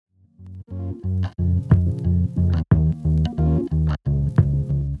All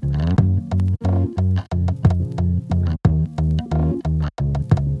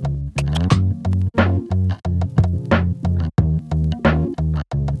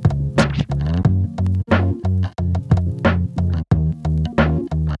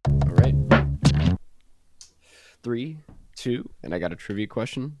right. 3, 2, and I got a trivia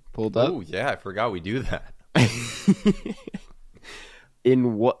question pulled up. Oh, yeah, I forgot we do that.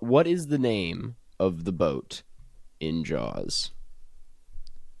 In what is the name of the boat in Jaws?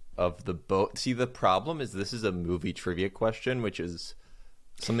 Of the boat. See, the problem is this is a movie trivia question, which is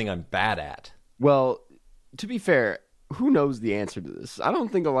something I'm bad at. Well, to be fair, who knows the answer to this? I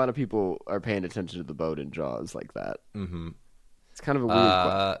don't think a lot of people are paying attention to the boat in Jaws like that. Mm-hmm. It's kind of a weird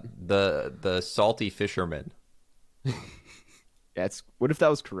question. The salty fisherman. What if that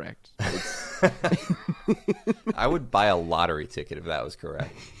was correct? I would buy a lottery ticket if that was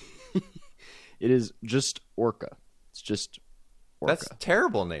correct. It is just Orca. It's just Orca. That's a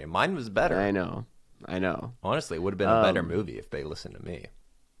terrible name. Mine was better. I know. Honestly, it would have been a better movie if they listened to me.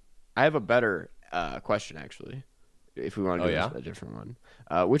 I have a better question, actually, if we want to do a different one.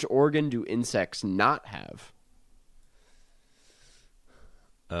 Which organ do insects not have?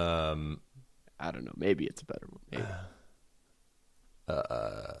 I don't know. Maybe it's a better one. Maybe.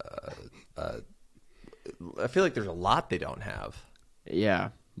 I feel like there's a lot they don't have. Yeah.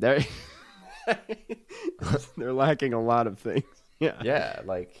 They're lacking a lot of things. Yeah. Yeah,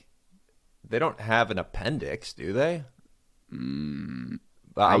 like they don't have an appendix, do they?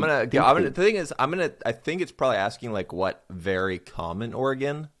 But the thing is, I think it's probably asking like what very common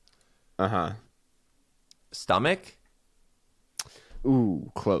organ. Stomach.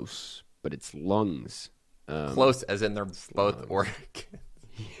 Ooh, close, but it's lungs. Close, as in they're both organs.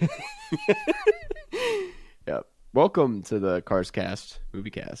 Yep. Welcome to the Cars Cast movie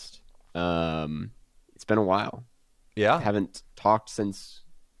cast. It's been a while. Yeah, haven't talked since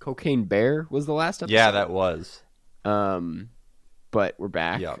Cocaine Bear was the last episode. Yeah, that was. But we're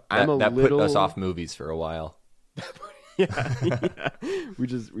back. Yeah, that put us off movies for a while. yeah.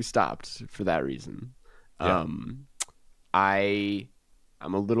 We stopped for that reason. Yeah.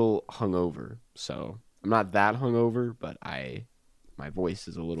 I'm a little hungover, so I'm not that hungover, but my voice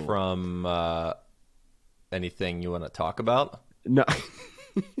is a little from anything you want to talk about. No,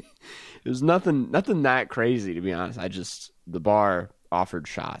 there's nothing that crazy, to be honest. The bar offered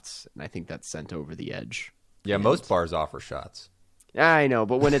shots, and I think that sent over the edge. Yeah, most bars offer shots. Yeah, I know,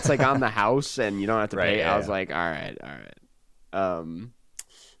 but when it's like on the house and you don't have to pay, yeah, I was like, all right.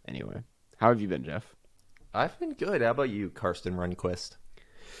 Anyway, how have you been, Jeff? I've been good. How about you, Karsten Runquist?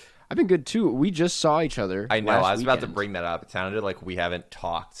 I've been good too. We just saw each other. I know. I was weekend. about to bring that up. It sounded like we haven't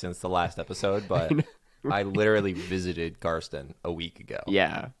talked since the last episode, but I literally visited Karsten a week ago.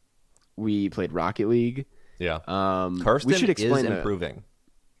 Yeah, we played Rocket League. Yeah. Karsten we should explain is improving.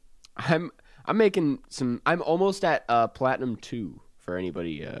 I'm making some. I'm almost at Platinum 2 for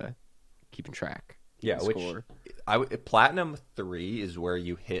anybody keeping track. Yeah, Platinum 3 is where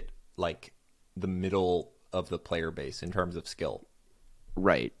you hit like the middle of the player base in terms of skill.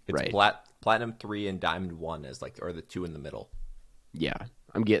 Right. It's Platinum 3 and Diamond 1 are the two in the middle. Yeah,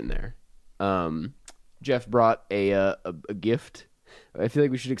 I'm getting there. Jeff brought a gift. I feel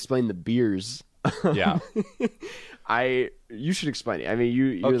like we should explain the beers. Yeah. You should explain it. I mean,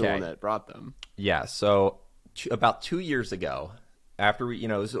 you're the one that brought them. Yeah. So about 2 years ago, after we've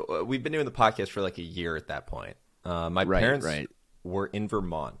been doing the podcast for like a year at that point. My parents were in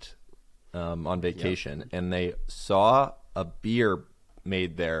Vermont on vacation, and they saw a beer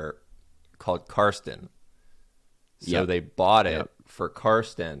made there called Karsten. So they bought it for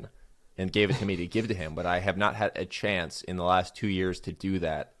Karsten and gave it to me to give to him. But I have not had a chance in the last 2 years to do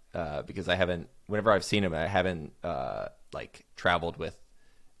that because I haven't. Whenever I've seen him, I haven't traveled with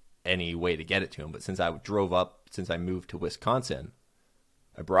any way to get it to him. But since I moved to Wisconsin,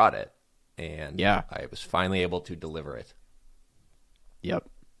 I brought it, and I was finally able to deliver it. Yep,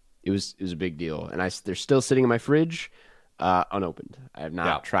 it was a big deal, and they're still sitting in my fridge, unopened. I have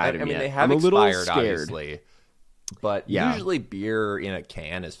not tried them yet. They have I'm expired, a little scared. obviously, but usually beer in a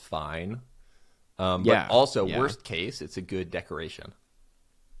can is fine. But also, worst case, it's a good decoration.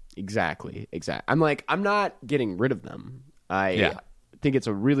 Exactly. I'm not getting rid of them. I think it's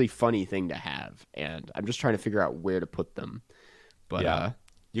a really funny thing to have, and I'm just trying to figure out where to put them. But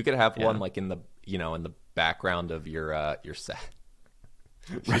you could have one like in the in the background of your set.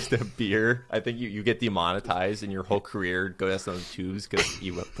 Just a beer. I think you get demonetized and your whole career goes down the tubes because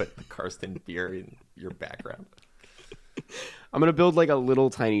you put the Karsten beer in your background. I'm gonna build like a little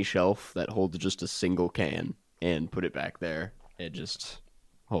tiny shelf that holds just a single can and put it back there and just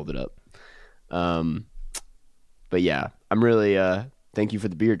hold it up. But yeah, I'm really thank you for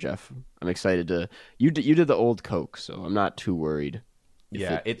the beer, Jeff. I'm excited to you did the old Coke, so I'm not too worried.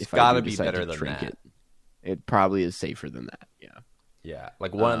 It's got to be better than that. It probably is safer than that. Yeah. Yeah,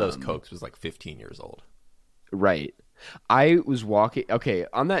 like one of those Cokes was like 15 years old. Right. I was walking. Okay,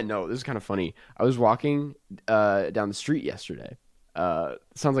 on that note, this is kind of funny. I was walking down the street yesterday.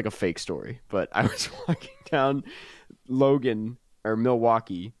 Sounds like a fake story, but I was walking down Logan or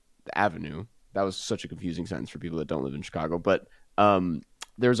Milwaukee Avenue. That was such a confusing sentence for people that don't live in Chicago. But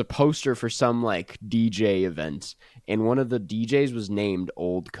there was a poster for some like DJ event, and one of the DJs was named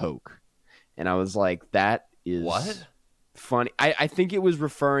Old Coke. And I was like, that is what? Funny. I think it was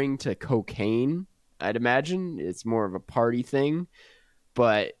referring to cocaine. I'd imagine it's more of a party thing,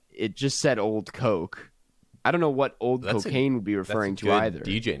 but it just said Old Coke. I don't know what Old Cocaine would be referring to either.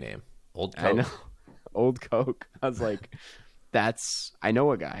 DJ name, Old Coke. I know, Old Coke. I was like, I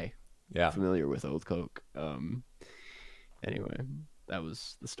know a guy. Yeah, familiar with Old Coke. Anyway, that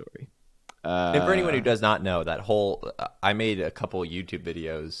was the story. And for anyone who does not know, that whole I made a couple YouTube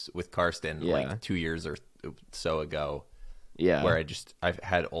videos with Karsten like 2 years or so ago. Yeah, where I've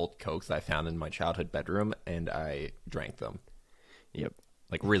had old Cokes that I found in my childhood bedroom and I drank them. Yep,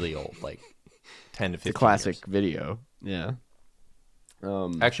 like really old, like 10 to 15. It's a classic years. video. Yeah.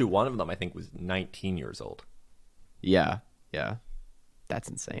 Actually, one of them I think was 19 years old. Yeah, that's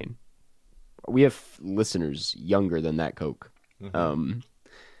insane. We have listeners younger than that Coke. Mm-hmm.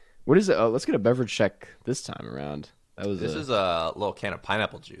 What is it? Let's get a beverage check this time around. This is a little can of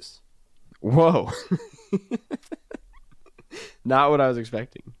pineapple juice. Whoa. Not what I was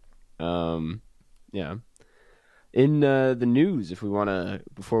expecting. Yeah. In the news, if we want to,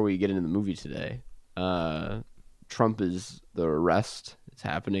 before we get into the movie today, Trump the arrest is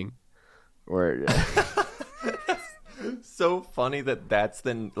happening. Or so funny that's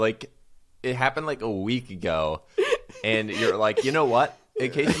then like it happened like a week ago, and you're like, you know what?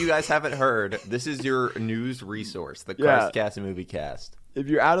 In case you guys haven't heard, this is your news resource, the Christcast and Movie Cast. If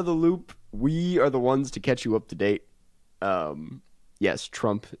you're out of the loop, we are the ones to catch you up to date. Yes,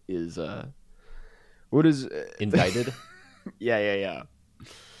 Trump is what is indicted? Yeah,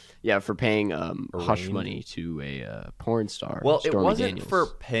 for paying hush money to a porn star. Well, Stormy it wasn't Daniels. for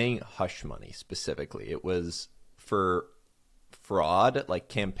paying hush money specifically. It was for fraud, like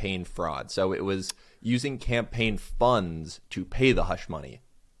campaign fraud. So it was using campaign funds to pay the hush money.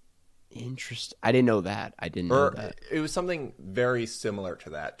 Interesting. I didn't know that. know that. It was something very similar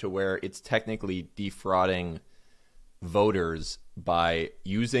to that, to where it's technically defrauding voters by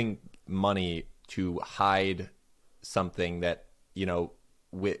using money to hide something that, you know,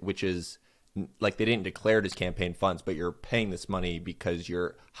 which is like they didn't declare it as campaign funds, but you're paying this money because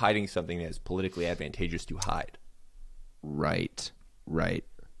you're hiding something that is politically advantageous to hide. Right.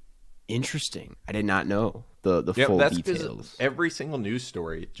 Interesting. I did not know the full details. Every single news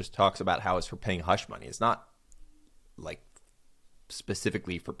story just talks about how it's for paying hush money. It's not like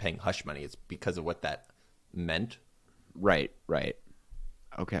specifically for paying hush money. It's because of what that meant. Right.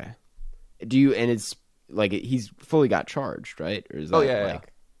 Okay. And it's like he's fully got charged, right? Or is that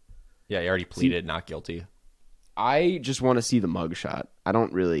yeah, he already pleaded not guilty. I just want to see the mugshot. I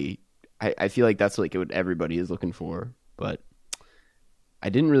don't really. I feel like that's like what everybody is looking for, but I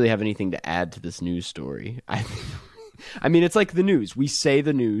didn't really have anything to add to this news story. I mean, it's like the news. We say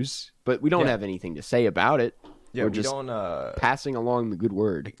the news, but we don't have anything to say about it. Yeah, we're just passing along the good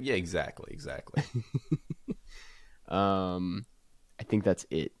word. Yeah, exactly. I think that's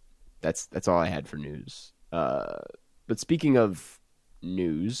it. That's all I had for news. But speaking of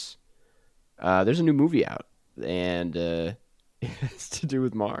news, there's a new movie out, and it has to do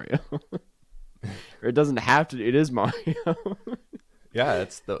with Mario. Or it doesn't have to. It is Mario. Yeah,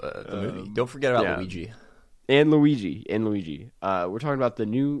 it's the movie. Don't forget about Luigi. And Luigi. We're talking about the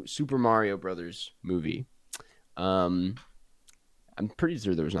new Super Mario Brothers movie. I'm pretty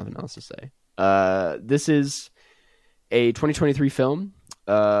sure there was nothing else to say. This is a 2023 film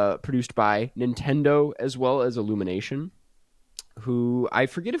produced by Nintendo as well as Illumination, who I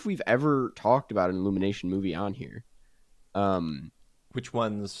forget if we've ever talked about an Illumination movie on here. Which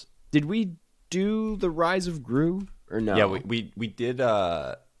ones? Did we do The Rise of Gru or no? Yeah, we did.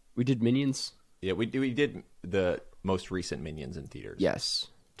 We did Minions. Yeah, we did the most recent Minions in theaters. Yes,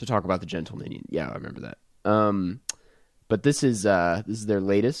 to talk about the Gentle Minion. Yeah, I remember that. But this is their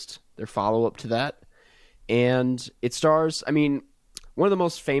latest, their follow up to that, and it stars. I mean, one of the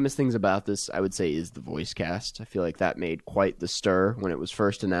most famous things about this, I would say, is the voice cast. I feel like that made quite the stir when it was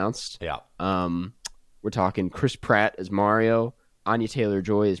first announced. Yeah. We're talking Chris Pratt as Mario, Anya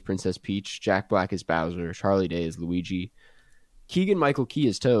Taylor-Joy as Princess Peach, Jack Black as Bowser, Charlie Day as Luigi, Keegan-Michael Key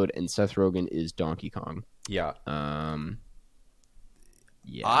is Toad, and Seth Rogen is Donkey Kong. Yeah.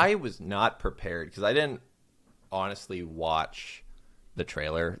 Yeah. I was not prepared because I didn't honestly watch the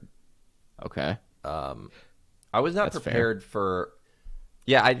trailer. Okay. I was not prepared for.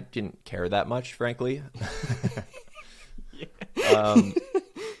 Yeah, I didn't care that much, frankly. But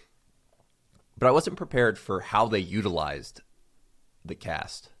I wasn't prepared for how they utilized the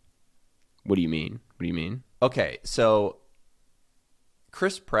cast. What do you mean? Okay, so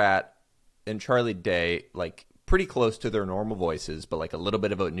Chris Pratt and Charlie Day, like pretty close to their normal voices, but like a little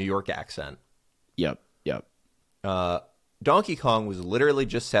bit of a New York accent. Yep. Donkey Kong was literally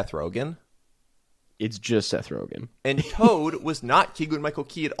just Seth Rogen. It's just Seth Rogen. And Toad was not Keegan-Michael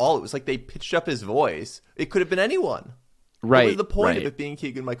Key at all. It was like they pitched up his voice. It could have been anyone. Right. What was the point of it being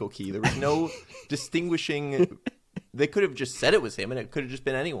Keegan-Michael Key? There was no distinguishing. They could have just said it was him, and it could have just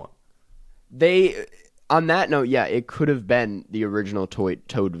been anyone. On that note, yeah, it could have been the original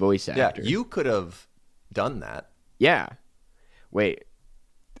Toad voice actor. Yeah, you could have done that. Yeah. Wait.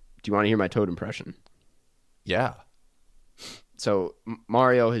 Do you want to hear my Toad impression? Yeah. So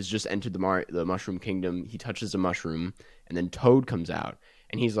Mario has just entered the Mushroom Kingdom. He touches a mushroom, and then Toad comes out,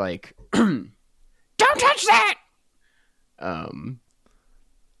 and he's like, "Don't touch that!" And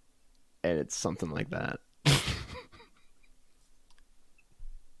it's something like that.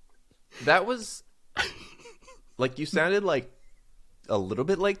 That was like you sounded like a little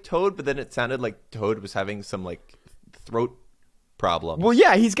bit like Toad, but then it sounded like Toad was having some like throat problem. Well,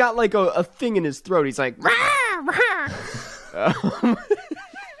 yeah, he's got like a thing in his throat. He's like, rah, rah.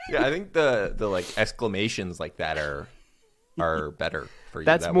 Yeah, I think the like exclamations like that are better for you.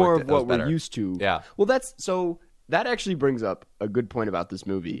 That's that more worked, of what we're used to. Yeah. Well, that actually brings up a good point about this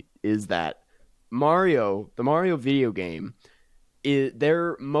movie is that the Mario video game,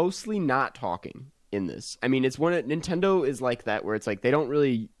 they're mostly not talking in this. I mean, it's Nintendo is like that where it's like they don't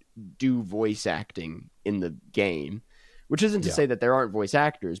really do voice acting in the game, which isn't to say that there aren't voice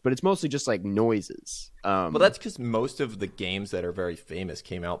actors, but it's mostly just like noises. Well, that's because most of the games that are very famous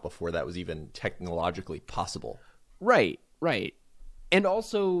came out before that was even technologically possible. Right. And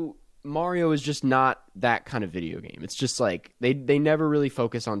also, Mario is just not that kind of video game. It's just like they never really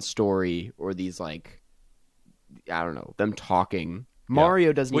focus on story or these like, I don't know, them talking.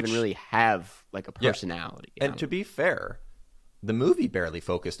 Mario doesn't even really have like a personality. And to be fair, the movie barely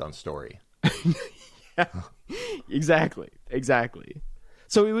focused on story. Yeah, exactly.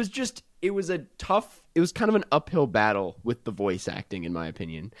 So it was kind of an uphill battle with the voice acting, in my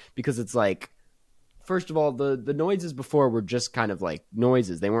opinion, because it's like, first of all, the noises before were just kind of like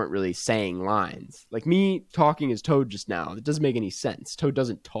noises. They weren't really saying lines. Like me talking as Toad just now, it doesn't make any sense. Toad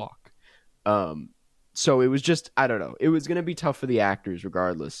doesn't talk. So it was just, I don't know. It was going to be tough for the actors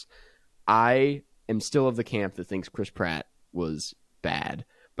regardless. I am still of the camp that thinks Chris Pratt was bad,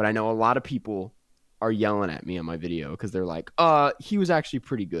 but I know a lot of people are yelling at me on my video because they're like, he was actually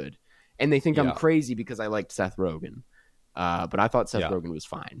pretty good. And they think I'm crazy because I liked Seth Rogen. But I thought Seth Rogen was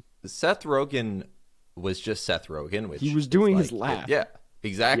fine. Seth Rogen was just Seth Rogen. Which he was doing his laugh. Yeah,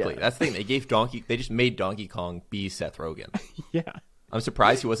 exactly. Yeah. That's the thing. They just made Donkey Kong be Seth Rogen. Yeah. I'm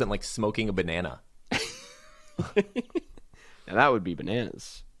surprised he wasn't like smoking a banana. Now that would be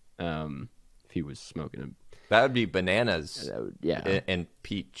bananas. If he was smoking that would be bananas. And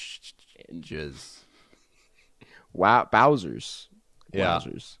peaches. Wow, Bowser's. Yeah.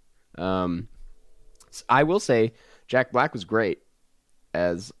 Bowser's. I will say Jack Black was great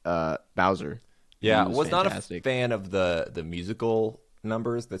as Bowser. Yeah, was fantastic. Not a fan of the musical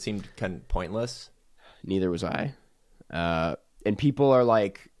numbers that seemed kind of pointless. Neither was I. And people are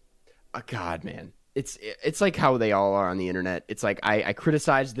like, oh, God, man. It's like how they all are on the internet. It's like I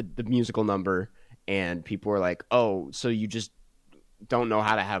criticize the musical number, and people are like, oh, so you just don't know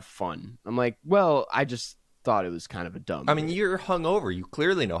how to have fun. I'm like, well, I just thought it was kind of a dumb. I mean, you're hungover. You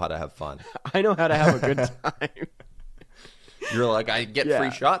clearly know how to have fun. I know how to have a good time. You're like, I get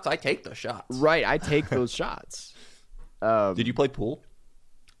free shots. I take the shots. Right, I take those shots. Did you play pool?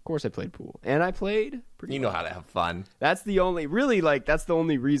 Of course I played pool. And I played pretty You know how to have fun. That's the only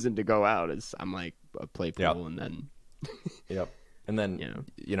reason to go out is I'm like, I play pool and then... Yep. And then,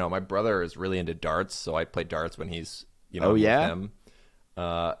 my brother is really into darts, so I play darts when he's, with him.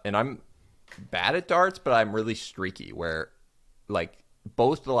 And I'm bad at darts, but I'm really streaky where, like,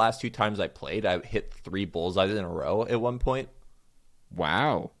 both the last two times I played, I hit 3 bullseyes in a row at one point.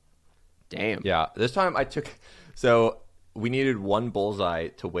 Wow. Damn. Yeah. This time I took... So we needed 1 bullseye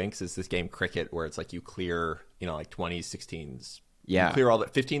to win because it's this game Cricket where it's like you clear, like 20s, 16s. Yeah. You clear all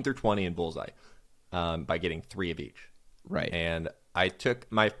that 15 through 20 in bullseye by getting 3 of each. Right. And I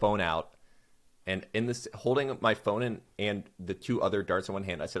took my phone out and in this, holding my phone and the 2 other darts in one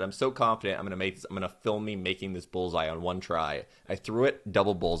hand, I said, I'm so confident I'm going to make this. I'm going to film me making this bullseye on one try. I threw it,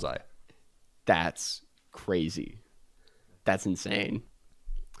 double bullseye. That's crazy. That's insane.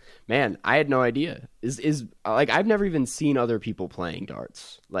 Man, I had no idea. Is like, I've never even seen other people playing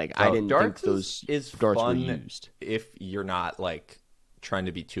darts. Like, I didn't think those darts were used. If you're not like trying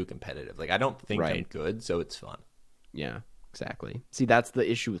to be too competitive. Like, I don't think I'm good, so it's fun. Yeah, exactly. See, that's the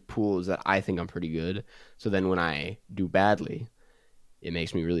issue with pool, is that I think I'm pretty good. So then when I do badly, it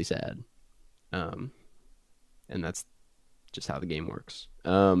makes me really sad. And that's just how the game works.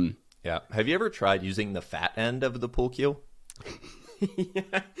 Yeah. Have you ever tried using the fat end of the pool cue?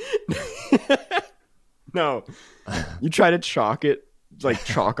 No. You try to chalk it, like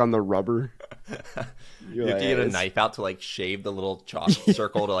chalk on the rubber. You have to get a knife out to like shave the little chalk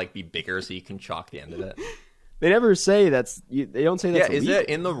circle to like be bigger so you can chalk the end of it. They never say they don't say that's illegal. Is it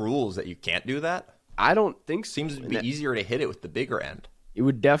in the rules that you can't do that? I don't think so. Seems to be easier to hit it with the bigger end. It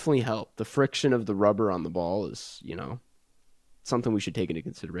would definitely help. The friction of the rubber on the ball is, something we should take into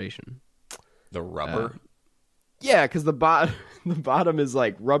consideration. The rubber? Yeah, because the bottom is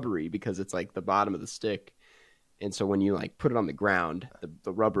like rubbery because it's like the bottom of the stick. And so when you like put it on the ground,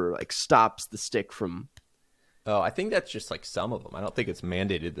 the rubber like stops the stick from... Oh, I think that's just like some of them. I don't think it's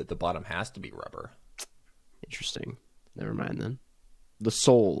mandated that the bottom has to be rubber. Interesting. Never mind then. The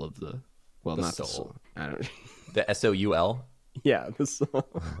sole of the... Well, the not soul. the soul. I don't... The SOUL? Yeah, the soul.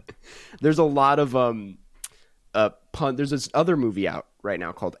 There's a lot of pun. There's this other movie out right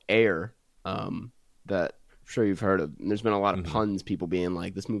now called Air that I'm sure you've heard of. And there's been a lot of puns, people being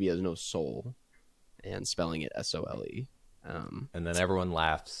like, this movie has no soul, and spelling it SOLE. And then everyone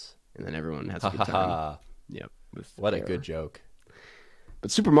laughs. And then everyone has a good time. Yep. What a good joke. But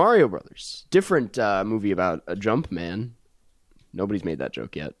Super Mario Brothers, different movie about a jump man. Nobody's made that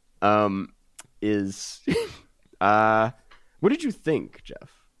joke yet. Is what did you think,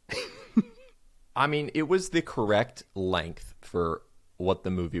 Jeff? I mean, it was the correct length for what the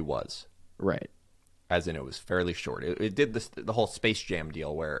movie was. Right. As in, it was fairly short. It did the whole Space Jam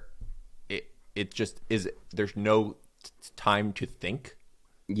deal where it just is. There's no time to think.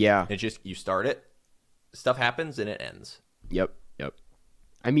 Yeah. It's just you start it, stuff happens, and it ends. Yep.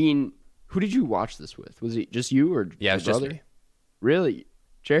 I mean, who did you watch this with? Was it just you or yeah, it was brother? Just me. Really?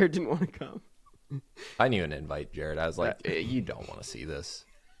 Jared didn't want to come. I knew an invite, Jared. I was like, you don't want to see this.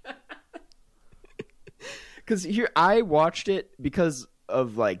 Because I watched it because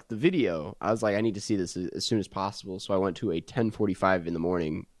of like the video. I was like, I need to see this as soon as possible. So I went to a 10:45 in the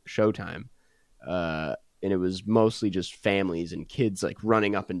morning showtime. And it was mostly just families and kids like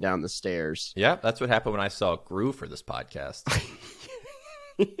running up and down the stairs. Yeah, that's what happened when I saw Gru for this podcast.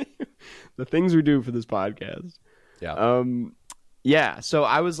 The things we do for this podcast. Yeah. Yeah, so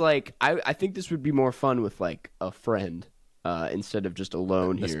I was like, I think this would be more fun with like a friend instead of just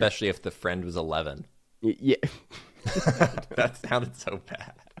alone here. Especially if the friend was 11. Yeah. That sounded so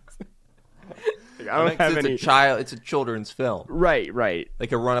bad. Like, I don't have any... It's a children's film. Right. They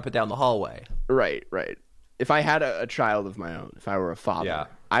could run up and down the hallway. Right. If I had a child of my own, if I were a father,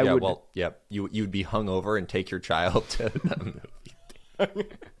 I would... Well, yeah, you'd be hungover and take your child to the movie.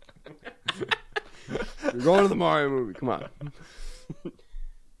 You're going to the Mario movie. Come on.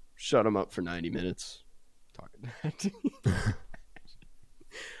 Shut him up for 90 minutes. Talking that.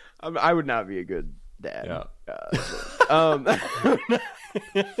 I would not be a good dad. Yeah.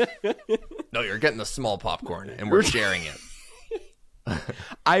 No, you're getting the small popcorn, and we're sharing it.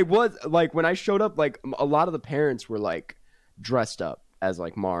 I was like, when I showed up, like a lot of the parents were like dressed up as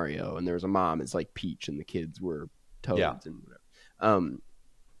like Mario, and there was a mom as like Peach, and the kids were Toads and whatever.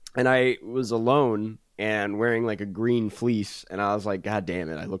 And I was alone and wearing like a green fleece, and I was like, God damn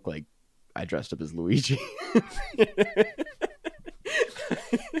it, I look like I dressed up as Luigi.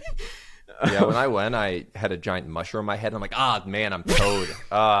 Yeah, when I went, I had a giant mushroom in my head. I'm like, man, I'm Toad.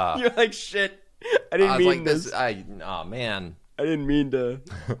 You're like, shit. I didn't mean like this. Man. I didn't mean to.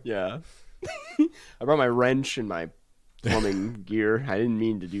 Yeah. I brought my wrench and my plumbing gear. I didn't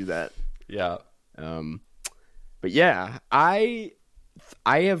mean to do that. Yeah. But yeah, I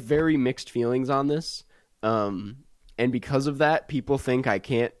have very mixed feelings on this. And because of that, people think I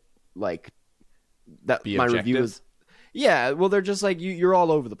can't like that. Be my objective? review is. Yeah, well, they're just like, you're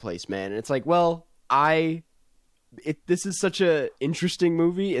all over the place, man. And it's like, well, this is such a interesting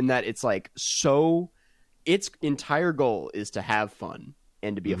movie in that it's like its entire goal is to have fun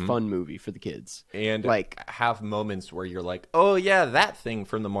and to be a fun movie for the kids. And like have moments where you're like, oh yeah, that thing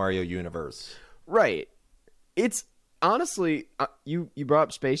from the Mario universe. Right. It's honestly, you brought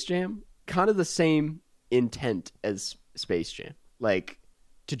up Space Jam, kind of the same intent as Space Jam. Like,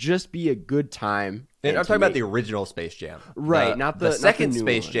 to just be a good time. And I'm talking about the original Space Jam. Right, not the second not the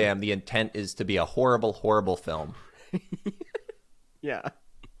Space one. Jam, the intent is to be a horrible, horrible film. Yeah.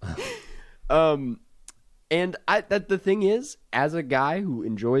 And the thing is, as a guy who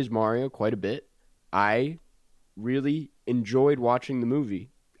enjoys Mario quite a bit, I really enjoyed watching the movie.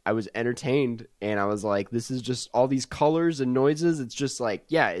 I was entertained, and I was like, this is just all these colors and noises. It's just like,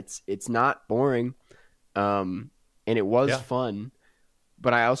 yeah, it's not boring. And it was fun,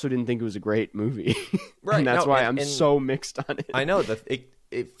 but I also didn't think it was a great movie. Right. And that's why I'm so mixed on it. I know that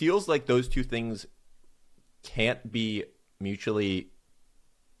it feels like those two things can't be mutually,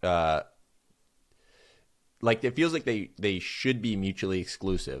 like it feels like they should be mutually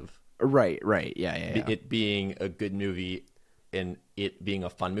exclusive. Right. Yeah. It being a good movie and it being a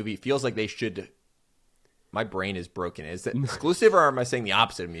fun movie, it feels like they should. My brain is broken. Is that exclusive, or am I saying the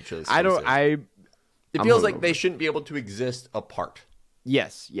opposite of mutually exclusive? It feels like they shouldn't be able to exist apart.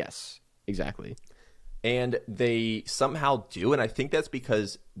 Yes, exactly. And they somehow do, and I think that's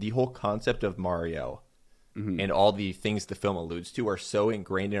because the whole concept of Mario and all the things the film alludes to are so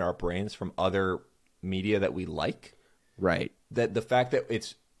ingrained in our brains from other media that we like. Right. That the fact that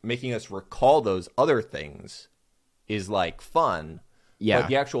it's making us recall those other things is like fun. Yeah. But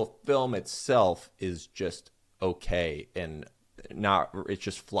the actual film itself is just okay and it's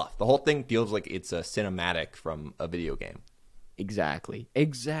just fluff. The whole thing feels like it's a cinematic from a video game. Exactly.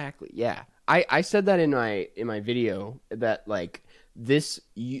 Yeah. I said that in my video that like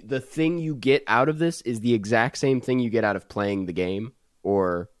the thing you get out of this is the exact same thing you get out of playing the game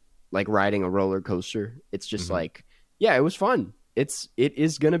or like riding a roller coaster. It's just like, yeah, it was fun. It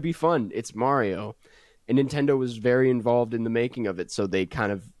is going to be fun. It's Mario. And Nintendo was very involved in the making of it, so they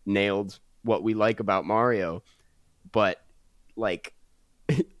kind of nailed what we like about Mario. But like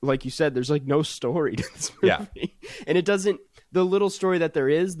you said, there's like no story to this movie. Yeah. And it doesn't, the little story that there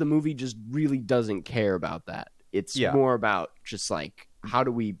is, the movie just really doesn't care about that. It's more about just like, how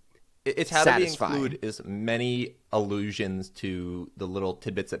do we satisfy? To include as many allusions to the little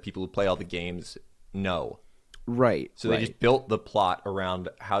tidbits that people who play all the games know. Right. So they just built the plot around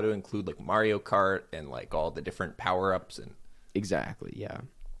how to include like Mario Kart and like all the different power-ups and exactly, yeah.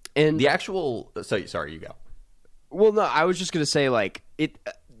 And the actual sorry, you go. Well, no, I was just going to say like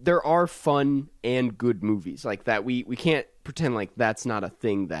there are fun and good movies like that. We can't pretend like that's not a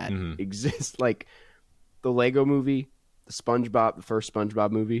thing that exists. Like the Lego movie, the first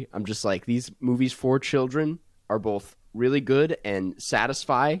SpongeBob movie. I'm just like, these movies for children are both really good and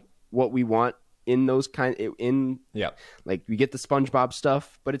satisfy what we want in those like we get the SpongeBob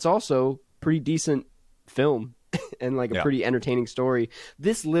stuff, but it's also pretty decent film and like a pretty entertaining story.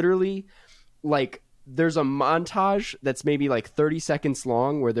 This literally, like, there's a montage that's maybe like 30 seconds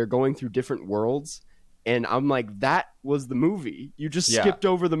long where they're going through different worlds, and I'm like, that was the movie. You just skipped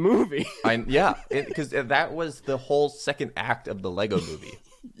over the movie. Because that was the whole second act of the Lego movie.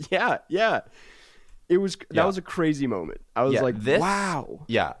 Yeah. It was that was a crazy moment. I was like, wow.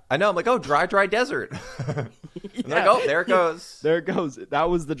 Yeah, I know. I'm like, oh, dry desert. Like, oh, there it goes. There it goes. That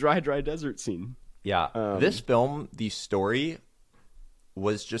was the dry desert scene. Yeah. This film, the story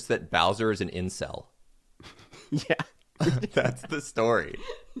was just that Bowser is an incel. Yeah. That's the story.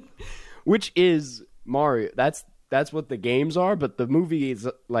 Which is Mario. That's what the games are, but the movie is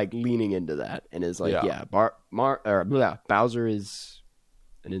like leaning into that and is like, Bowser is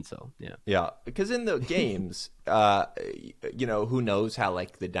an incel. Yeah, because in the games, who knows how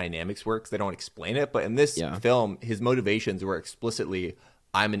like the dynamics works? They don't explain it, but in this film, his motivations were explicitly,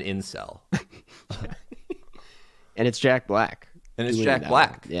 I'm an incel. And it's Jack Black.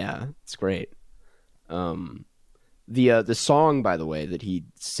 Black. Yeah, it's great. The song, by the way, that he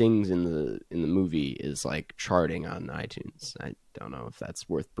sings in the movie is like charting on iTunes. I don't know if that's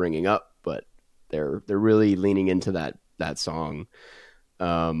worth bringing up, but they're really leaning into that song.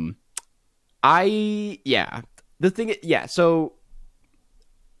 So I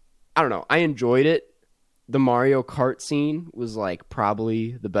don't know. I enjoyed it. The Mario Kart scene was like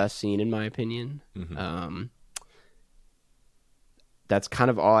probably the best scene in my opinion. That's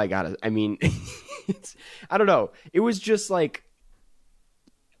kind of all I got. I mean, I don't know. It was just like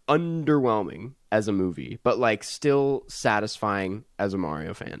underwhelming as a movie, but like still satisfying as a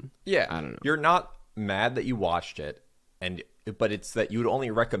Mario fan. Yeah. I don't know. You're not mad that you watched it, but it's that you would only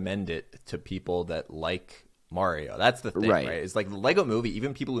recommend it to people that like Mario. That's the thing, right? It's like the Lego movie,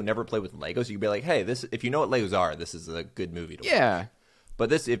 even people who never play with Legos, you could be like, hey, if you know what Legos are, this is a good movie to watch. But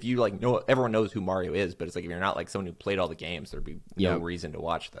this, if you like know, everyone knows who Mario is, but it's like if you're not like someone who played all the games, there'd be no reason to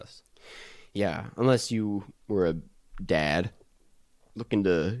watch this. Yeah, unless you were a dad looking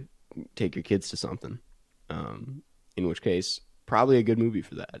to take your kids to something, in which case probably a good movie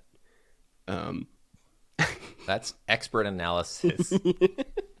for that. That's expert analysis.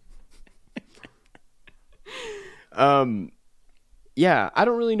 Yeah, I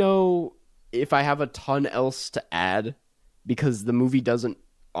don't really know if I have a ton else to add because the movie doesn't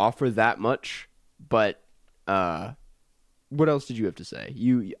offer that much. But what else did you have to say?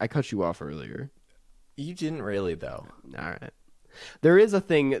 I cut you off earlier. You didn't really, though. All right. There is a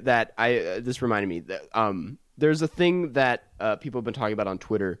thing that this reminded me that there's a thing that people have been talking about on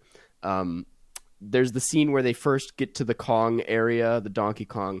Twitter. There's the scene where they first get to the Kong area, the Donkey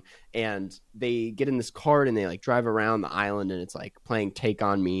Kong, and they get in this cart and they like drive around the island and it's like playing Take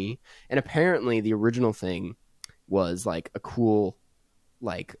On Me. And apparently the original thing was like a cool,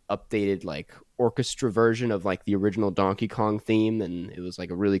 like updated like orchestra version of like the original Donkey Kong theme, and it was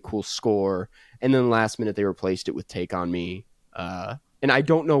like a really cool score. And then last minute they replaced it with Take On Me. And I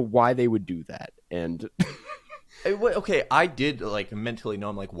don't know why they would do that. And okay, I did like mentally know.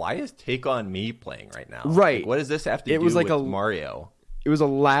 I'm like, why is Take On Me playing right now? Right. Like, what does this have to do was like with Mario? It was a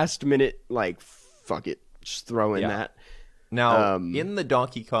last minute like fuck it, just throw in that. Now in the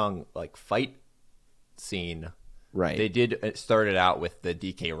Donkey Kong like fight scene, right? They did start it out with the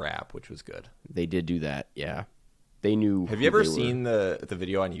DK rap, which was good. They did do that, yeah. They knew. Have you ever seen the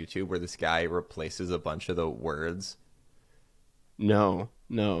video on YouTube where this guy replaces a bunch of the words? No.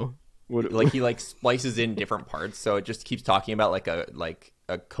 Like he like splices in different parts, so it just keeps talking about like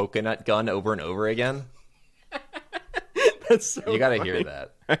a coconut gun over and over again. That's so you gotta funny. hear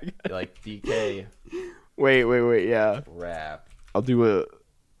that. Like DK. Wait, yeah. Rap. I'll do a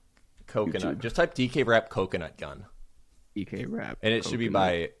coconut. YouTube. Just type DK rap coconut gun. DK rap. And it should be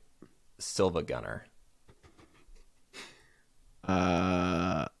by Silva Gunner.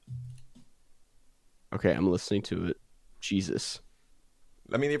 Okay, I'm listening to it. Jesus.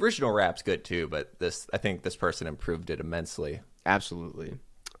 I mean, the original rap's good too, but I think this person improved it immensely. Absolutely.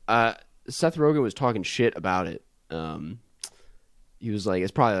 Seth Rogen was talking shit about it. He was like,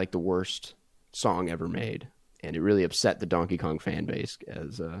 it's probably like the worst song ever made, and it really upset the Donkey Kong fan base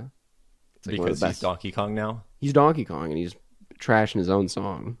as it's like because he's Donkey Kong now. He's Donkey Kong, and he's trashing his own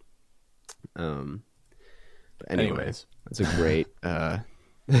song. But anyways, it's a great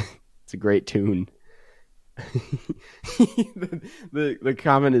it's a great tune. the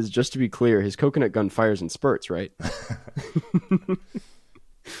comment is, just to be clear, his coconut gun fires in spurts, right?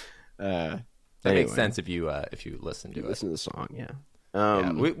 That makes sense if you listen to it. Listen to the song, yeah.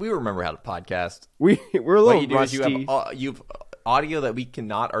 We remember how to podcast. We're a little rusty. You have audio that we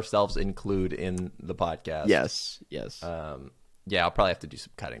cannot ourselves include in the podcast. Yes. Yeah, I'll probably have to do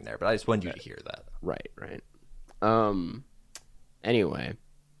some cutting there, but I just wanted you to hear that. Right. Anyway,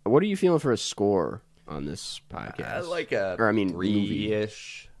 what are you feeling for a score on this podcast? Like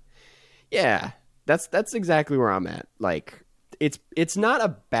 3-ish. Yeah, that's exactly where I'm at. Like, it's not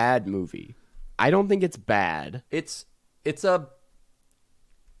a bad movie. I don't think it's bad. I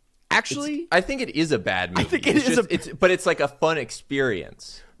think it is a bad movie. I think it is but it's like a fun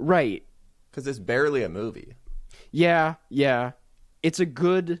experience, right? Because it's barely a movie. Yeah. It's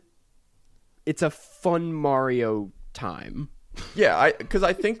a fun Mario time. Yeah, because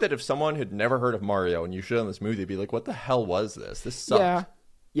I think that if someone had never heard of Mario and you showed them this movie, they'd be like, "What the hell was this? This sucked."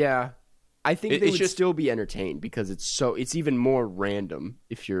 Yeah. I think they would still be entertained because it's even more random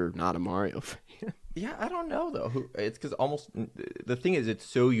if you're not a Mario fan. Yeah, I don't know though. It's because almost the thing is, it's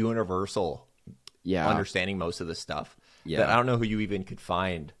so universal. Yeah, understanding most of the stuff. Yeah, that I don't know who you even could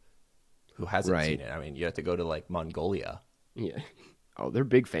find who hasn't right. seen it. I mean, you have to go to like Mongolia. Yeah. Oh, they're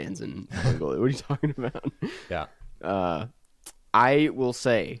big fans in Mongolia. What are you talking about? Yeah. I will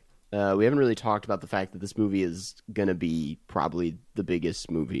say, we haven't really talked about the fact that this movie is going to be probably the biggest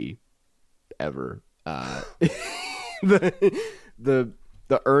movie ever. The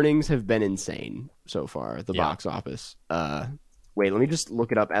earnings have been insane so far, the box office. Wait, let me just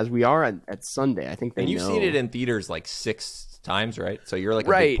look it up. As we are at Sunday, I think they know. And you've seen it in theaters like 6 times, right? So you're like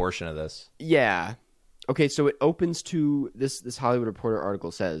a big portion of this. Yeah. Okay, so it opens to, this Hollywood Reporter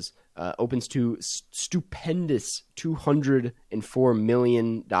article says, opens to stupendous $204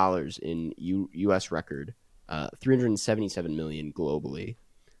 million in U.S. record, $377 million globally,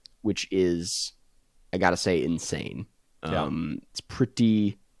 which is, I gotta say, insane. It's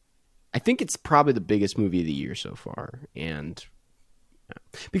pretty, I think it's probably the biggest movie of the year so far. And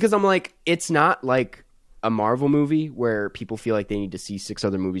because I'm like, it's not like a Marvel movie where people feel like they need to see 6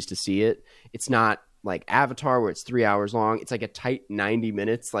 other movies to see it. It's not like Avatar where it's 3 hours long. It's like a tight 90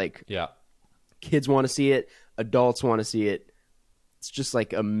 minutes. Like, kids want to see it, adults want to see it. It's just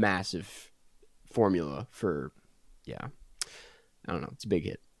like a massive formula for, I don't know. It's a big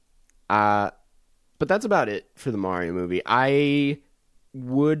hit. But that's about it for the Mario movie. I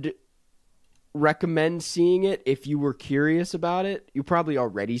would recommend seeing it if you were curious about it. You probably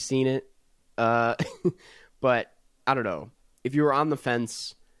already seen it. But I don't know. If you were on the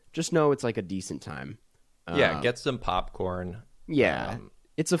fence, just know it's like a decent time. Yeah, get some popcorn. Yeah,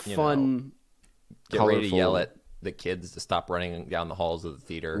 it's a fun, get colorful, ready to yell at the kids to stop running down the halls of the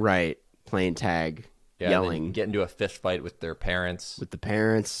theater. Right, playing tag, yelling, get into a fist fight with their parents. With the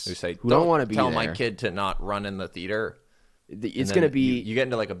parents who say, don't want to be tell there. my kid to not run in the theater. It's going to be... You get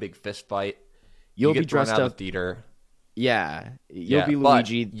into like a big fist fight. You'll be dressed out up. Of the theater. Yeah. You'll be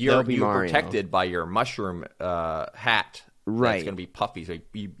Luigi. You're Mario. protected by your mushroom hat. Right. It's going to be puffy. So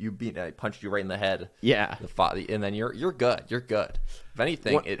I punched you right in the head. Yeah. And then you're good. You're good. If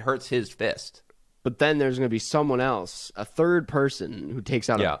anything, it hurts his fist. But then there's going to be someone else, a third person, who takes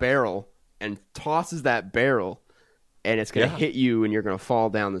out a barrel and tosses that barrel, and it's going to hit you, and you're going to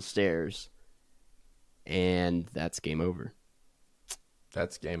fall down the stairs. And that's game over.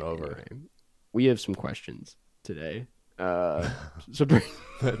 That's game over. Anyway, we have some questions today. So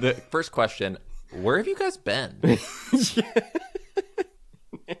the first question: where have you guys been?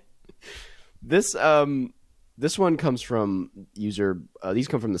 This one comes from user. These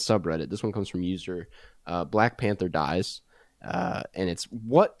come from the subreddit. This one comes from user Black Panther Dies, and it's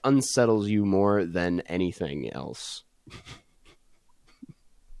what unsettles you more than anything else.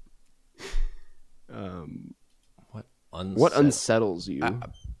 What unsettles you?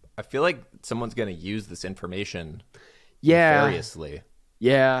 I feel like someone's going to use this information nefariously.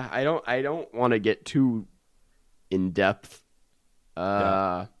 Yeah, I don't want to get too in depth.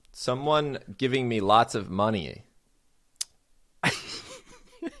 Someone giving me lots of money.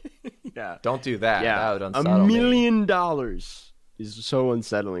 Yeah, don't do that. Yeah, that would unsettle $1 million is so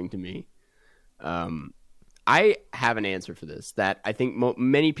unsettling to me. I have an answer for this that I think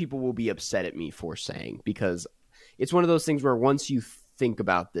many people will be upset at me for saying, because it's one of those things where once you think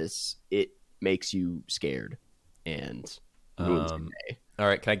about this, it makes you scared and ruins your day. All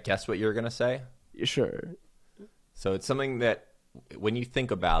right, can I guess what you're going to say? Sure. So it's something that when you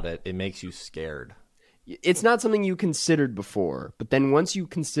think about it, it makes you scared. It's not something you considered before, but then once you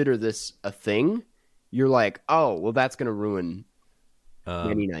consider this a thing, you're like, oh, well, that's going to ruin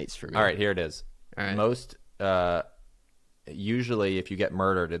many nights for me. All right, here it is. All right. Most, usually if you get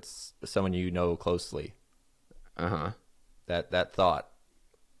murdered, it's someone you know closely. Uh-huh. That thought.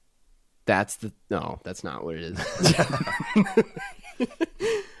 No, that's not what it is.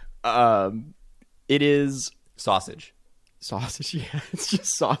 It is sausage. Yeah, it's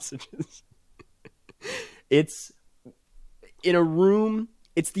just sausages. It's in a room.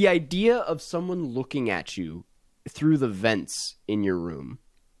 It's the idea of someone looking at you through the vents in your room,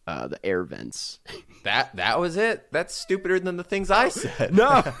 the air vents. That was it? That's stupider than the things I said.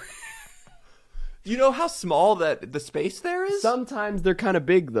 No. You know how small the space there is? Sometimes they're kind of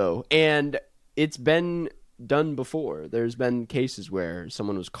big, though, and it's been done before. There's been cases where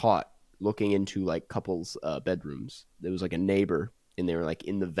someone was caught looking into like couples' bedrooms. There was like a neighbor, and they were like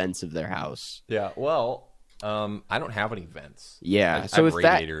in the vents of their house. Yeah, well, I don't have any vents. Yeah, so if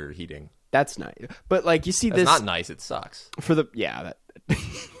radiator heating. That's nice, but like you see, that's this not nice. It sucks for the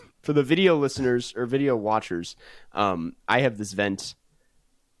for the video listeners or video watchers. I have this vent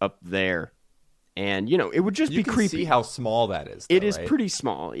up there. And, it would just be creepy. You can see how small that is, though, It is right? pretty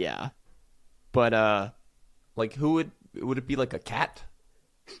small, yeah. But, like, would it be like a cat?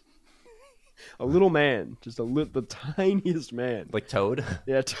 A little man. Just the tiniest man. Like Toad?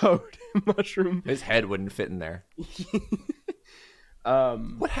 Yeah, Toad. Mushroom. His head wouldn't fit in there.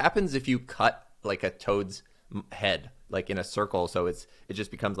 What happens if you cut, like, a Toad's head, like, in a circle, so it just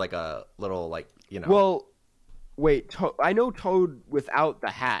becomes, like, a little, like, Well... Wait, I know Toad without the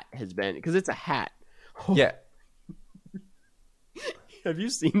hat has been, because it's a hat. Yeah. Have you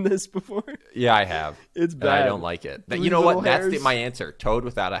seen this before? Yeah, I have. It's bad. I don't like it. You know what? That's my answer. Toad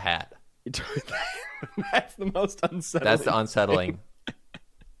without a hat. That's the most unsettling. That's the unsettling.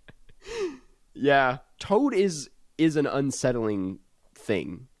 Yeah, Toad is an unsettling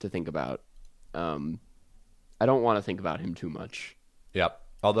thing to think about. I don't want to think about him too much. Yep.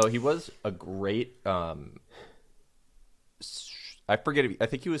 Although he was a great... I forget. I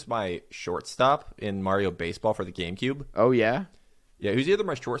think he was my shortstop in Mario Baseball for the GameCube. Oh, yeah? Yeah, he was either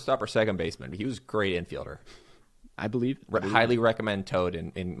my shortstop or second baseman, but he was a great infielder. I believe. Highly recommend Toad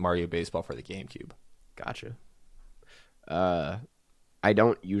in Mario Baseball for the GameCube. Gotcha. I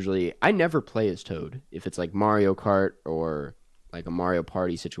never play as Toad. If it's like Mario Kart or like a Mario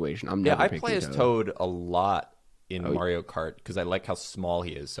Party situation, I'm never picking play as Toad a lot in Mario Kart because I like how small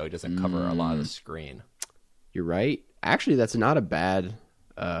he is, so he doesn't cover a lot of the screen. You're right. Actually, that's not a bad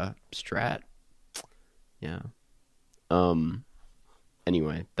strat. Yeah.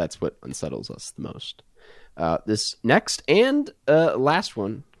 Anyway, that's what unsettles us the most. This next and last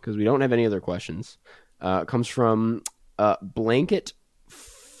one, because we don't have any other questions, comes from Blanket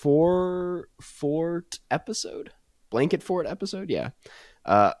Fort episode. Blanket Fort episode, yeah.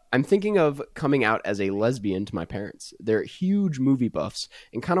 I'm thinking of coming out as a lesbian to my parents. They're huge movie buffs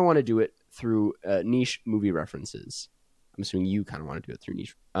and kind of want to do it through niche movie references. I'm assuming you kind of want to do it through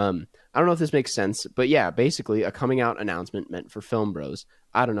niche. I don't know if this makes sense, but yeah, basically a coming out announcement meant for film bros.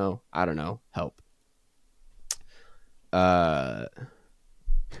 I don't know. Help. This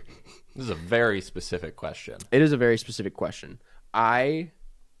is a very specific question. It is a very specific question.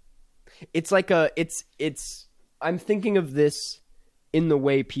 It's like I'm thinking of this in the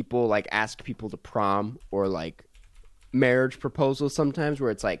way people like ask people to prom or like marriage proposals sometimes,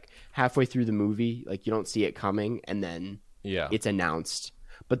 where it's like halfway through the movie, like you don't see it coming, and then it's announced,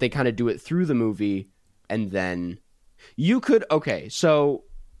 but they kind of do it through the movie, and then you could I'm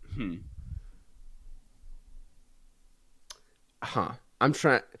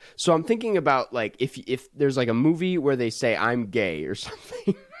thinking about like if there's like a movie where they say I'm gay or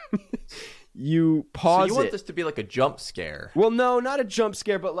something. You pause it. So you want this to be like a jump scare? Well, no, not a jump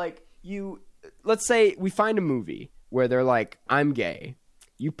scare, but like let's say we find a movie where they're like, I'm gay.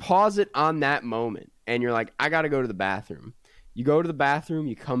 You pause it on that moment and you're like, I got to go to the bathroom. You go to the bathroom,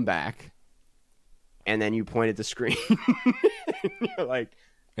 you come back, and then you point at the screen. And you're like,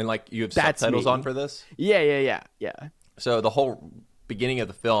 and like you have subtitles on for this? Yeah. So the whole beginning of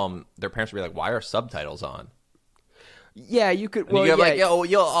the film, their parents would be like, why are subtitles on? Yeah, you could. Well, like, I'll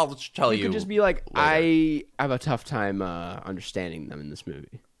tell you. You could just be like, later. I have a tough time understanding them in this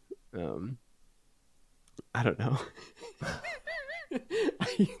movie. I don't know.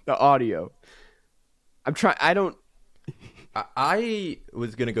 The audio. I'm trying. I don't. I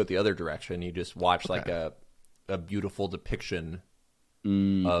was gonna go the other direction. You just watch like a beautiful depiction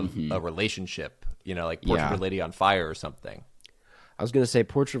of a relationship. You know, like Portrait of a Lady on Fire or something. I was gonna say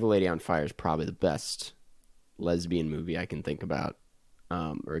Portrait of a Lady on Fire is probably the best lesbian movie I can think about,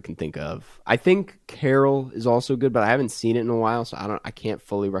 or can think of. I think Carol is also good, but I haven't seen it in a while, so I can't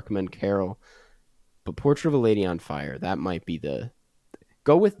fully recommend Carol. But Portrait of a Lady on Fire, that might be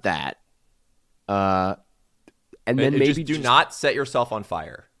go with that. And then maybe do not set yourself on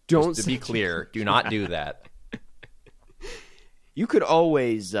fire. Don't, just to be clear, do not do that. You could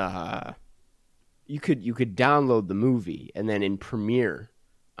always you could download the movie and then in Premiere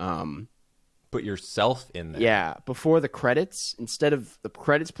put yourself in there. Yeah, before the credits, instead of the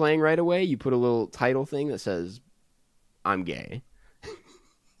credits playing right away, you put a little title thing that says I'm gay.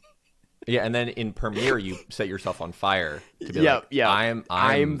 Yeah, and then in Premiere you set yourself on fire to be I'm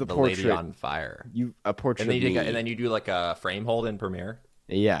the lady on fire. A portrait and then of me. And then you do like a frame hold in Premiere.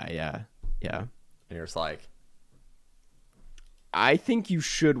 Yeah. And you're just like, I think you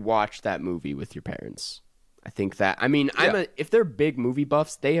should watch that movie with your parents. I think that, if they're big movie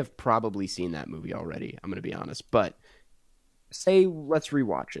buffs, they have probably seen that movie already. I'm going to be honest, but let's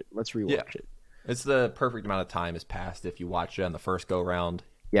rewatch it. It. It's the perfect amount of time has passed if you watch it on the first go round.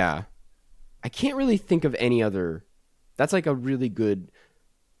 Yeah. I can't really think of any other. That's like a really good.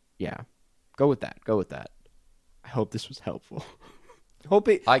 Yeah. Go with that. I hope this was helpful.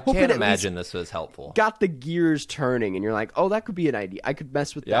 I can't imagine this was helpful. Got the gears turning, and you're like, "Oh, that could be an idea. I could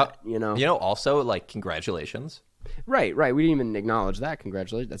mess with that." You know. Also, like, congratulations. Right. We didn't even acknowledge that.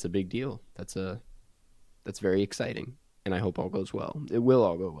 Congratulations. That's a big deal. That's very exciting, and I hope all goes well. It will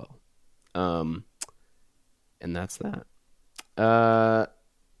all go well. And that's that.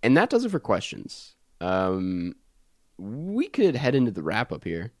 And that does it for questions. We could head into the wrap up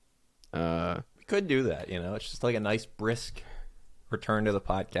here. We could do that. It's just like a nice brisk return to the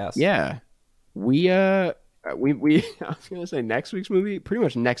podcast. Yeah, we I was gonna say next week's movie, pretty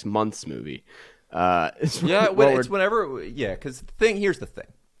much next month's movie. It's whenever. Yeah, because here's the thing.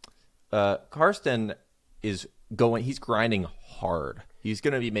 Karsten is he's grinding hard. He's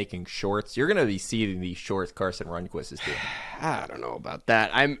going to be making shorts. You're going to be seeing these shorts Karsten Rundquist is doing. I don't know about that.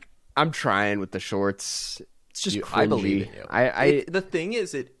 I'm trying with the shorts. It's just cringy. I believe in you. The thing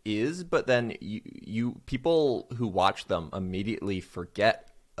is, but then you people who watch them immediately forget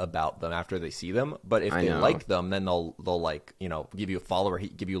about them after they see them. But if they like them, then they'll like give you a follow or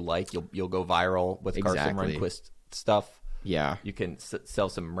give you a like. You'll go viral with Karsten Rundquist stuff. Yeah, you can sell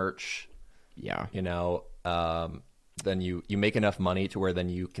some merch. Yeah, then you make enough money to where then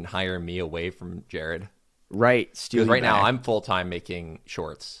you can hire me away from Jared. Right. Because right now I'm full-time making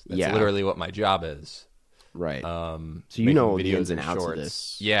shorts. That's literally what my job is. Right. So videos the ins and outs of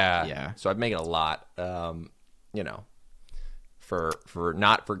this. Yeah. So I'm making a lot. for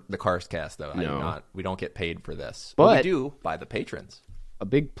not for the Carscast though. No. We don't get paid for this, but we do by the patrons. A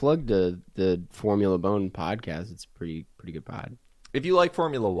big plug to the Formula Bone podcast. It's pretty good pod. If you like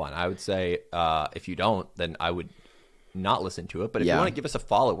Formula One, I would say if you don't, then I would not listen to it. But if you want to give us a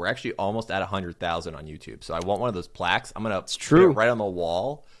follow, we're actually almost at 100,000 on YouTube. So I want one of those plaques. I'm gonna put it right on the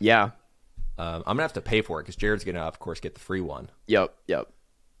wall. Yeah. I'm gonna have to pay for it because Jared's gonna, of course, get the free one. Yep.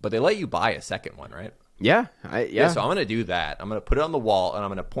 But they let you buy a second one, right? Yeah. So I'm gonna do that. I'm gonna put it on the wall and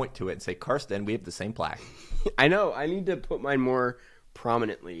I'm gonna point to it and say, "Karsten, we have the same plaque." I know. I need to put mine more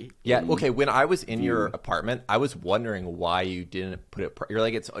prominently. Yeah. Okay. When I was in your apartment, I was wondering why you didn't put it. You're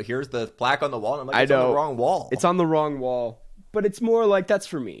like, here's the plaque on the wall. And I'm like, it's on the wrong wall. It's on the wrong wall, but it's more like that's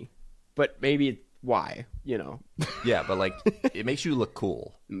for me. But maybe why? Yeah, but like it makes you look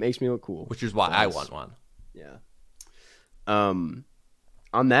cool. It makes me look cool, which is why I want one. Yeah. On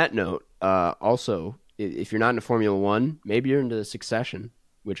that note, also, if you're not into Formula One, maybe you're into Succession,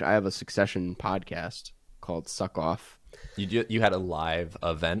 which I have a Succession podcast called Suck Off. You had a live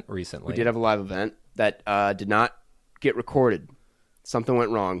event recently. We did have a live event that did not get recorded. Something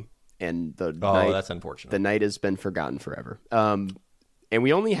went wrong, and that's unfortunate. The night has been forgotten forever. And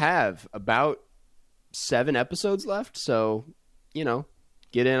we only have about 7 episodes left, so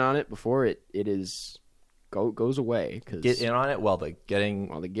get in on it before it goes away. Get in on it while the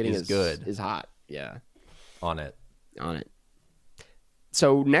getting is good. Is hot. Yeah, on it.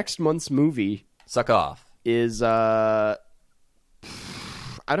 So next month's movie, Suck Off, is I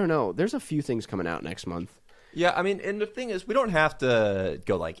don't know. There's a few things coming out next month. Yeah, I mean, and the thing is, we don't have to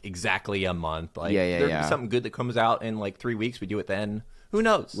go like exactly a month. Like, there'd be something good that comes out in like 3 weeks. We do it then. Who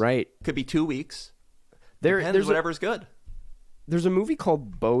knows? Right? Could be 2 weeks. There's whatever's good. There's a movie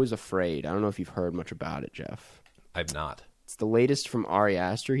called Beau is Afraid. I don't know if you've heard much about it, Jeff. I've not. It's the latest from Ari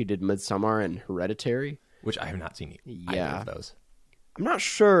Aster. He did Midsommar and Hereditary, which I have not seen either of those. I'm not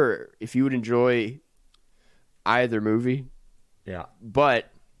sure if you would enjoy either movie. Yeah,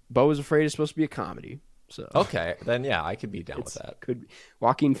 but Beau is Afraid is supposed to be a comedy. So okay, then yeah, I could be down with that. Could be.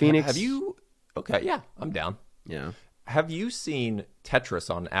 Joaquin Phoenix. Have you? Okay, yeah, I'm down. Yeah. Have you seen Tetris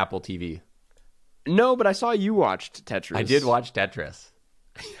on Apple TV? No, but I saw you watched Tetris. I did watch Tetris.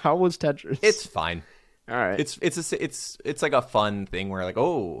 How was Tetris? It's fine. All right. It's like a fun thing where like,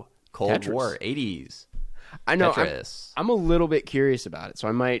 oh, Cold Tetris. War, 80s. I know. Tetris. I'm a little bit curious about it, so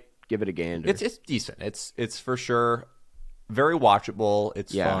I might give it a gander. It's decent. It's for sure very watchable.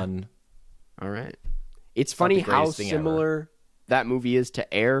 It's fun. All right. It's funny how similar that movie is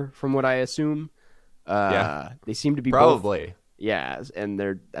to Air, from what I assume. They seem to be probably. Both, yeah, and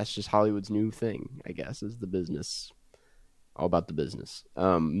that's just Hollywood's new thing, I guess, is the business. All about the business.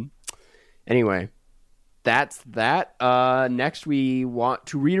 Anyway, that's that. Next, we want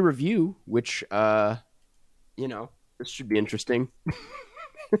to read a review, which, this should be interesting.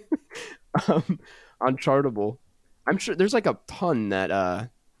 On Chartable. I'm sure there's like a ton that...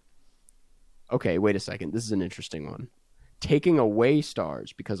 Okay, wait a second. This is an interesting one. Taking away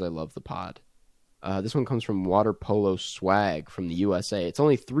stars because I love the pod. This one comes from Water Polo Swag from the USA. It's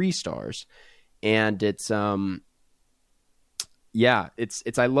only 3 stars, and it's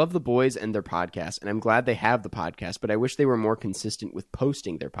it's I love the boys and their podcast, and I'm glad they have the podcast, but I wish they were more consistent with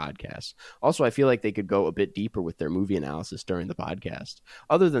posting their podcasts. Also, I feel like they could go a bit deeper with their movie analysis during the podcast.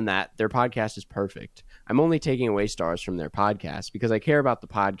 Other than that, their podcast is perfect. I'm only taking away stars from their podcast because I care about the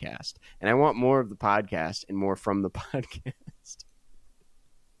podcast, and I want more of the podcast and more from the podcast.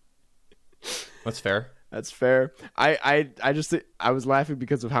 That's fair. That's fair. I was laughing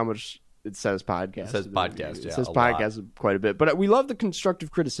because of how much it says podcast. It says podcast. It says podcast quite a bit. But we love the constructive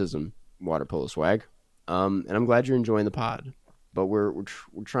criticism, Water Polo Swag. And I'm glad you're enjoying the pod. But we're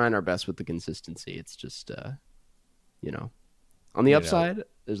trying our best with the consistency. It's just on the upside,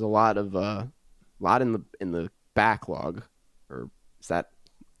 there's a lot in the backlog, or is that?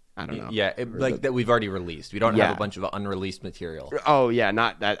 I don't know. Yeah, that we've already released. We don't have a bunch of unreleased material. Oh yeah,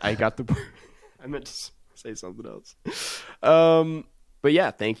 not that. I got the. I meant to say something else. But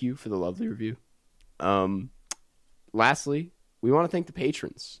yeah, thank you for the lovely review. Lastly, we want to thank the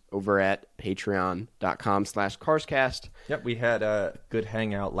patrons over at patreon.com/Carscast. Yep, we had a good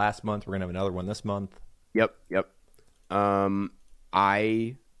hangout last month. We're going to have another one this month. Yep. Do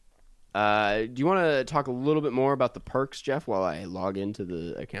you want to talk a little bit more about the perks, Jeff, while I log into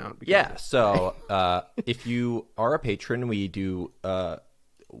the account? Yeah, so if you are a patron, we do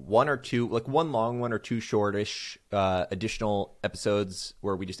one or two, like one long one or two shortish additional episodes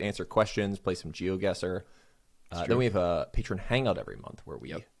where we just answer questions, play some GeoGuessr. Then we have a patron hangout every month where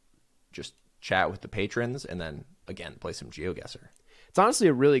we just chat with the patrons and then, again, play some GeoGuessr. It's honestly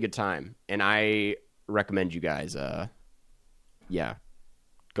a really good time, and I recommend you guys yeah,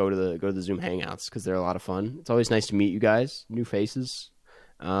 go to the Zoom Hangouts because they're a lot of fun. It's always nice to meet you guys, new faces.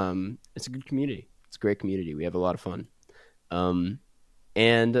 It's a good community. It's a great community. We have a lot of fun.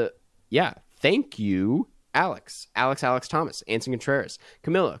 Yeah, thank you, Alex Thomas, Anson Contreras,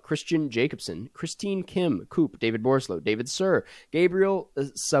 Camilla, Christian Jacobson, Christine Kim, Coop, David Borslow, David Sir, Gabriel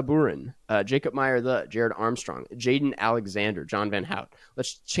Saburin, Jacob Meyer, Jared Armstrong, Jaden Alexander, John Van Hout.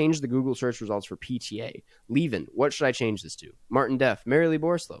 Let's change the Google search results for PTA. Levin, what should I change this to? Martin Deff, Mary Lee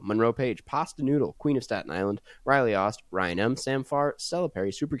Borslow, Monroe Page, Pasta Noodle, Queen of Staten Island, Riley Ost, Ryan M, Sam Farr, Stella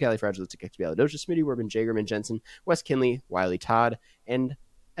Perry, Supercalifragilisticexpialidocious, Smitty Werbin, Jagerman Jensen, Wes Kinley, Wiley Todd, and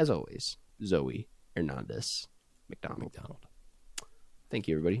as always, Zoe Hernandez McDonald. Thank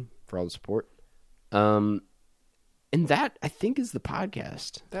you, everybody, for all the support. And that, I think, is the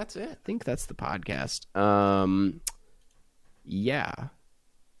podcast. That's it. I think that's the podcast. Yeah.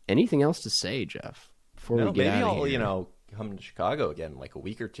 Anything else to say, Jeff? Before we get out of here? Maybe I'll, come to Chicago again in like a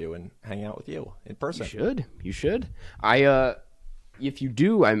week or two and hang out with you in person. You should. If you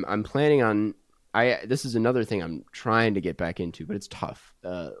do, I'm planning on. This is another thing I'm trying to get back into, but it's tough.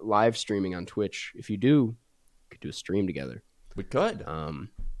 Live streaming on Twitch. If you do, we could do a stream together. We could. And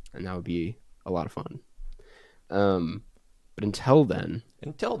that would be a lot of fun. But until then,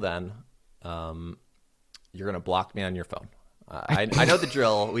 you're gonna block me on your phone. I know the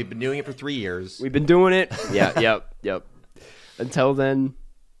drill. We've been doing it for 3 years. We've been doing it. Yeah. Yep. Until then,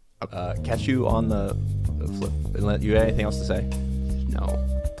 catch you on the flip. You have anything else to say? No.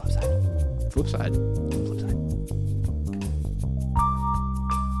 Flip side.